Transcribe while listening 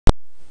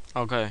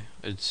Okay,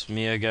 it's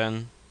me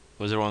again.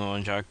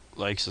 Wizard101 Jack.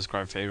 Like,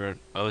 subscribe, favorite.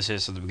 I always say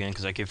this at the beginning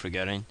because I keep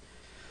forgetting.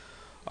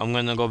 I'm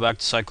gonna go back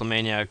to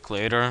Cyclomaniac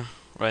later.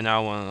 Right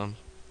now, I wanna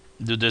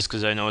do this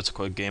because I know it's a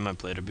quick game. I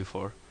played it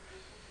before,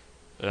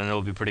 and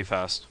it'll be pretty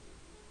fast.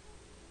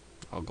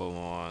 I'll go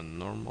on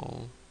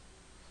normal.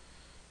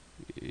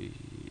 Okay,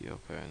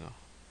 no.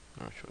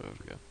 Not sure how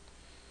to get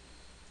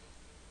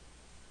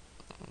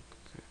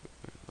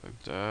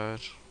like that.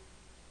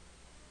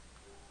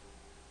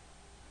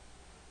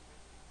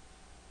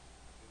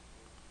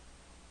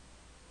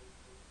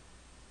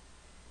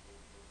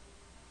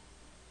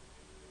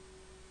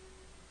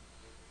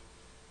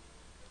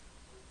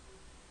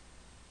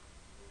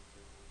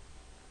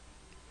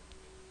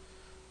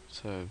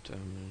 Type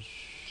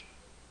damage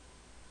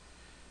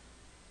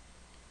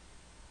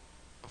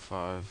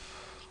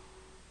 5.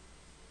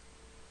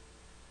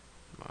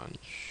 Man,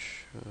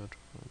 should.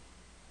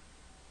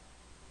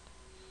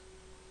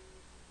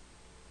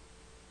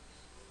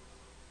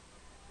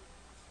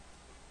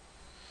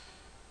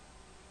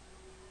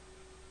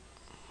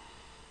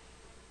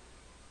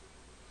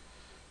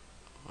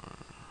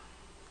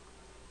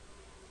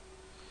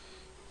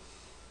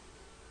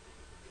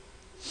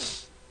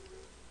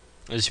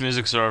 This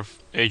music's sort of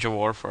Age of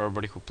War for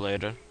everybody who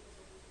played it.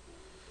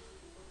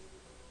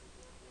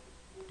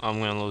 I'm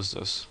gonna lose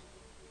this.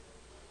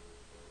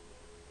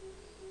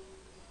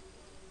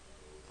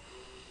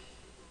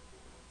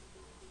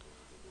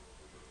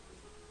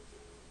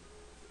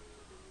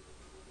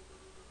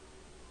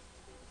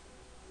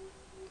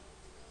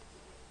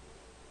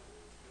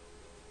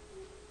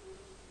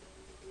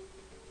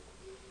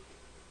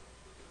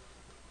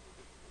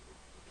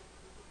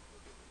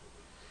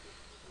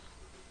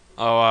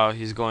 Oh wow,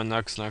 he's going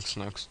next.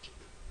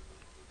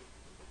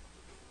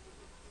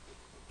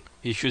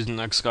 He's choosing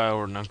the next guy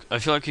over next. I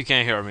feel like he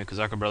can't hear me because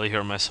I can barely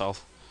hear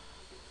myself.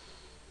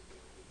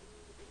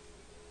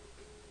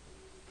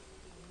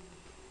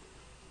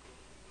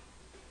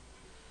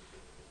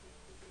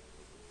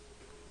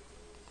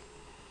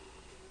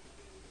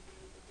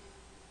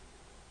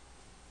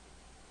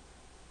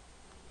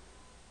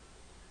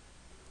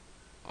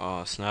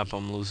 Snap,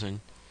 I'm losing.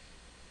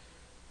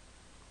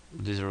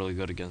 These are really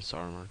good against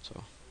armor,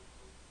 so.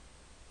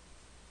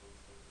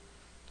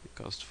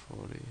 They cost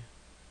 40.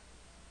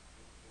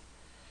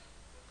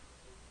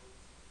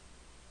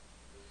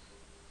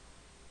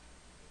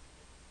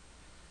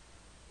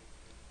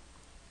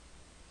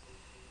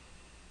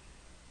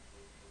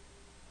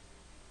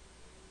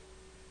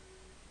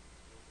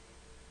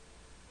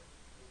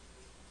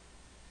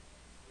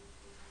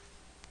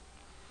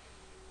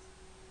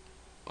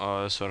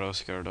 Oh, that's what I was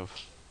scared of.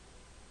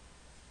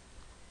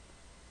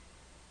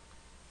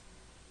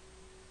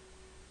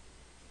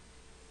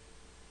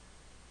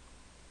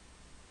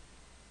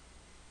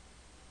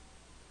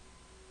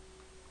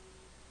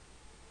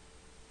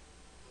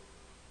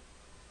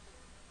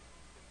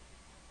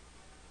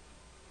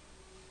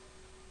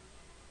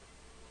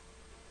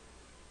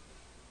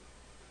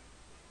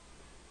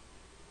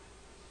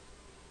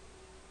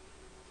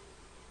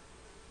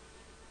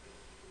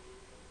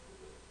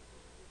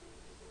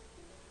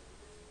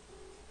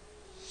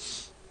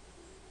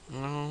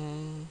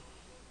 No.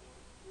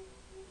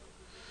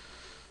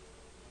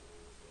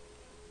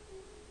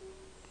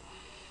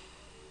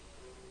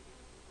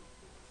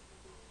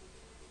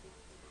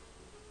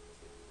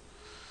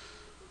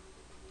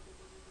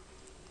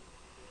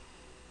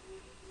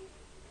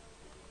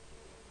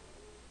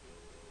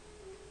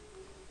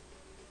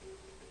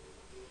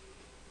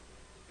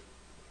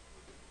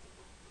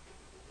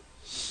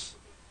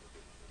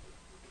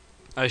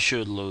 I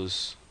should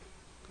lose.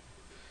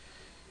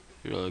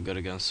 You're really good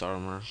against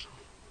armor.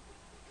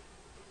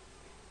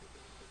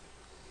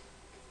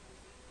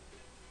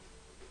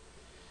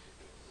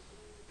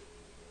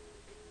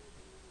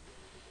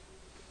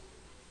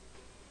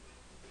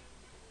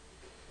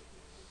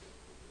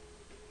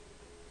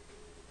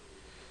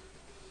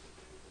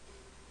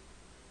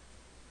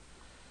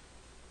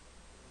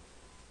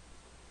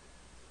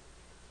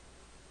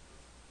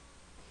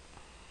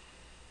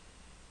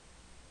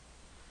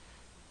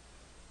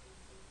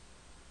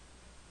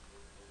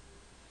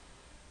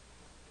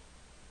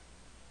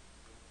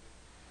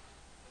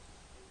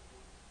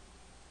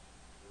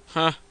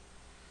 Huh.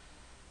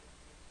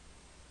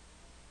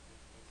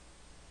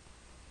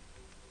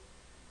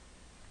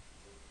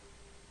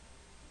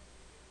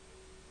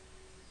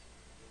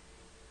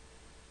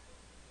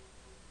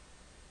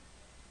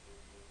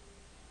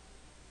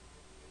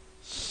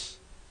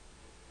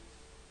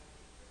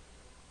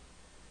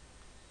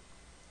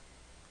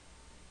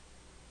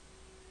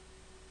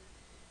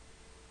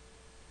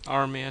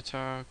 Army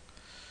attack.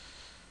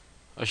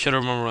 I should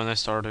remember when I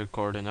started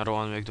recording. I don't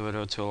want to make the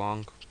video too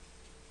long.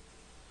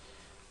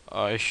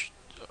 I sh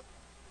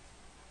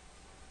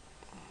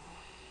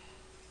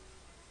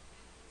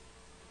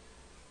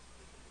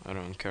I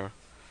don't care.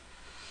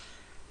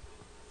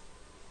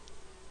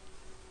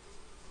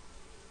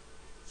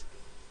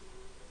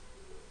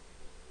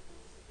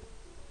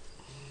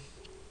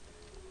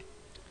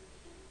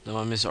 The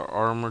mummies are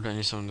armored. I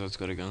need something that's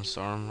good against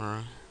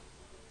armor.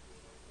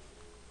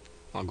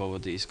 I'll go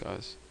with these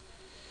guys.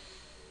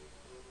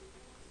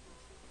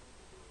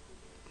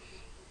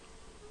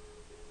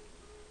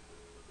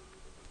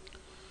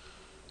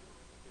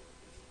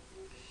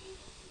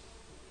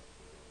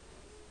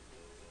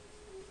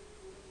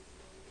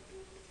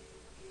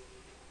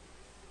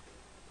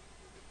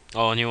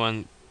 Oh, and you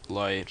went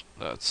light.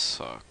 That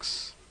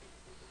sucks.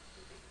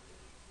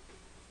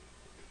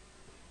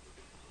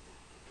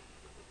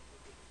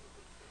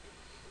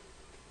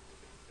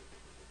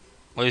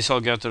 At least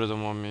I'll get through the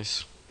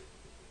mummies.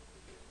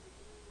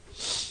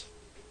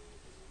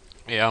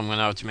 Yeah, I'm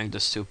gonna have to make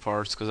this two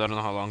parts because I don't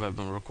know how long I've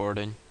been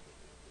recording.